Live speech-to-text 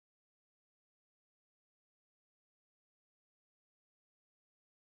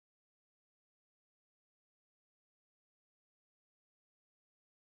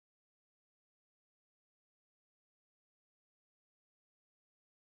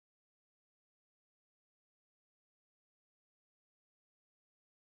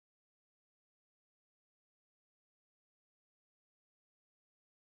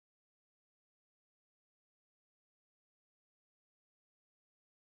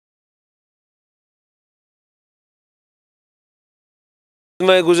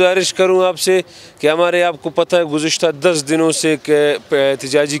मैं गुजारिश करूं आपसे कि हमारे आपको पता है गुज़िश्ता 10 दिनों से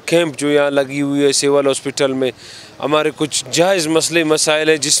एहतिजाजी कैंप जो यहाँ लगी हुई है सिविल हॉस्पिटल में, हमारे कुछ जायज़ मसले मसाइल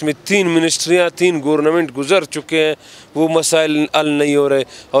है जिसमें 3 मिनिस्ट्रियाँ 3 गवर्नमेंट गुजर चुके हैं, वो मसाइल हल नहीं हो रहे।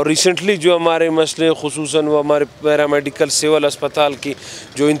 और रिसेंटली जो हमारे मसले खुसूसन वो हमारे पैरामेडिकल सिविल अस्पताल की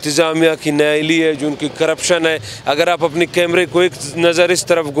जो इंतज़ामिया की नाअहली है, जो उनकी करप्शन है। अगर आप अपने कैमरे को एक नज़र इस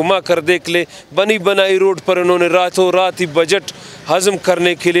तरफ घुमा कर देख ले, बनी बनाई रोड पर उन्होंने रातों रात ही बजट हज़म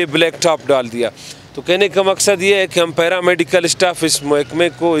करने के लिए ब्लैक टॉप डाल दिया। तो कहने का मकसद ये है कि हम पैरामेडिकल स्टाफ इस महकमे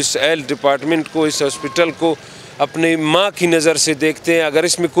को, इस हेल्थ डिपार्टमेंट को, इस हॉस्पिटल को अपने माँ की नज़र से देखते हैं। अगर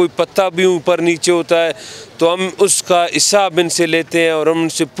इसमें कोई पत्ता भी ऊपर नीचे होता है तो हम उसका हिसाब इनसे लेते हैं और हम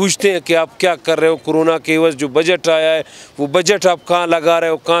उनसे पूछते हैं कि आप क्या कर रहे हो। कोरोना के एवज़ जो बजट आया है वो बजट आप कहाँ लगा रहे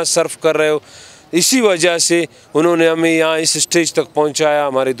हो, कहाँ सर्व कर रहे हो। इसी वजह से उन्होंने हमें यहाँ इस स्टेज तक पहुँचाया,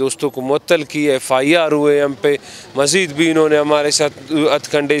 हमारे दोस्तों को मुअत्तल की, FIR हुए हम पे। मज़ीद भी इन्होंने हमारे साथ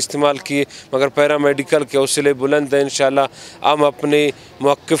हथकंडे इस्तेमाल किए, मगर पैरामेडिकल के हौसले बुलंद हैं। इंशाल्लाह हम अपने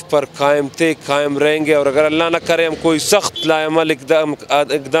मौक़िफ़ पर कायम रहेंगे और अगर अल्लाह न करे हम कोई सख्त लाएमल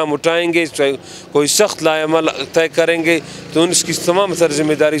इक़दाम उठाएँगे, कोई सख्त लाएमल तय करेंगे तो उसकी तमाम सर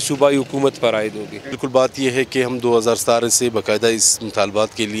ज़िम्मेदारी सूबाई हुकूमत पर आयद होगी। बिल्कुल बात यह है कि हम 2017 से बाकायदा इस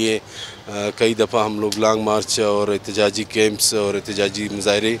मुतालबात के लिए कई दफ़ा हम लोग लॉन्ग मार्च और एहतजाजी कैंप्स और एहतजाजी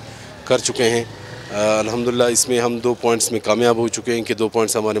मुज़ाहरे कर चुके हैं। अल्हम्दुलिल्लाह इसमें हम 2 पॉइंट्स में कामयाब हो चुके हैं कि 2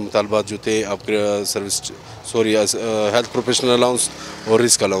 पॉइंट्स हमारे मुतालबात जो थे हेल्थ प्रोफेशनल अलाउंस और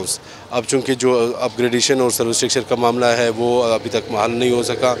रिस्क अलाउंस। अब चूँकि जो अपग्रेडेशन और सर्विस स्ट्रक्चर का मामला है वो अभी तक हल नहीं हो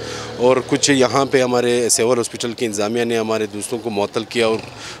सका और कुछ यहाँ पे हमारे सिविल हॉस्पिटल की इंतज़ामिया ने हमारे दोस्तों को मुअत्तल किया और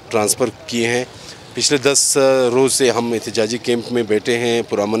ट्रांसफ़र किए हैं। पिछले 10 रोज़ से हम एहतजाजी कैंप में बैठे हैं,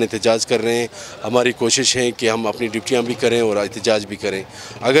 पुरअमन एहतजाज कर रहे हैं। हमारी कोशिश है कि हम अपनी ड्यूटियाँ भी करें और एहतजाज भी करें।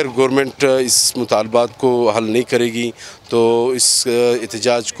 अगर गवर्नमेंट इस मुतालबात को हल नहीं करेगी तो इस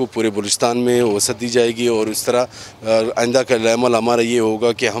एहतजाज को पूरे बलूचिस्तान में वसअत दी जाएगी और इस तरह आइंदा का अमल हमारा ये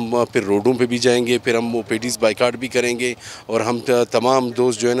होगा कि हम फिर रोडों पे भी जाएंगे, फिर हम OPDs बाइकाट भी करेंगे और हम तमाम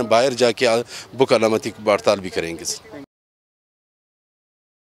दोस्त जो है ना बाहर जाके बुक अलामती हड़ताल भी करेंगे।